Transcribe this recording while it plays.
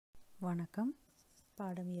வணக்கம்.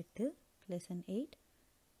 பாடம் 8 லெசன் 8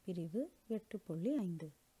 பிரிவு 8.5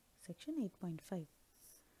 செக்ஷன் 8.5.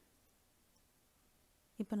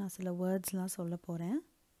 இப்போ நான் சில வேர்ட்ஸ்லாம் சொல்ல போகிறேன்.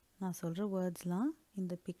 நான் சொல்கிற வேர்ட்ஸ்லாம்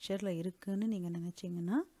இந்த பிக்சரில் இருக்குதுன்னு நீங்கள்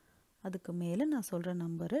நினச்சிங்கன்னா அதுக்கு மேலே நான் சொல்கிற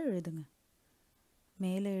நம்பரை எழுதுங்க.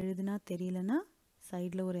 மேலே எழுதுனா தெரியலனா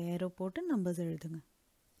சைடில் ஒரு ஏரோ போட்டு நம்பர்ஸ் எழுதுங்க.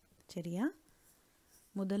 சரியா?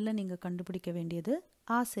 முதல்ல நீங்கள் கண்டுபிடிக்க வேண்டியது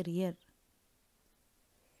ஆசிரியர்.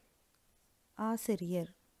 ஆசிரியர்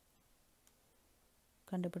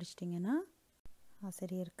கண்டுபிடிச்சிட்டிங்கன்னா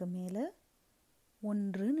ஆசிரியருக்கு மேலே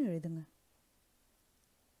 1ன்னு எழுதுங்க.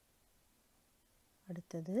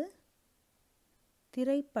 அடுத்தது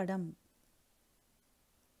திரைப்படம்.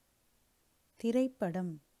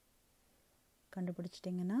 திரைப்படம்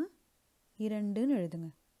கண்டுபிடிச்சிட்டிங்கன்னா 2ன்னு எழுதுங்க.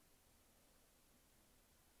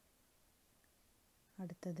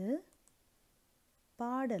 அடுத்தது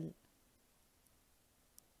பாடல்.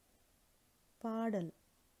 பாடல்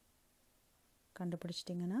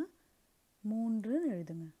கண்டுபிடிச்சிட்டிங்கன்னா 3ன்னு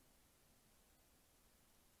எழுதுங்க.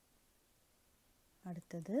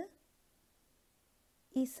 அடுத்தது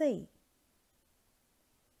இசை.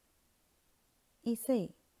 இசை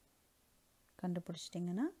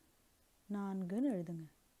கண்டுபிடிச்சிட்டிங்கன்னா 4ன்னு எழுதுங்க.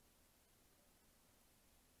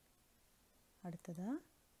 அடுத்ததா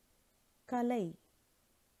கலை.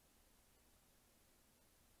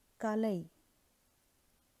 கலை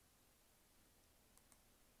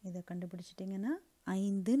இதை கண்டுபிடிச்சிட்டிங்கன்னா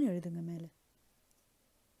 5ன்னு எழுதுங்க மேலே.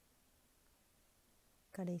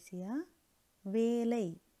 கடைசியா வேலை.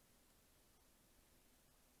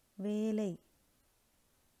 வேலை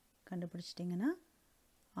கண்டுபிடிச்சிட்டிங்கன்னா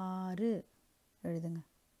 6 எழுதுங்க.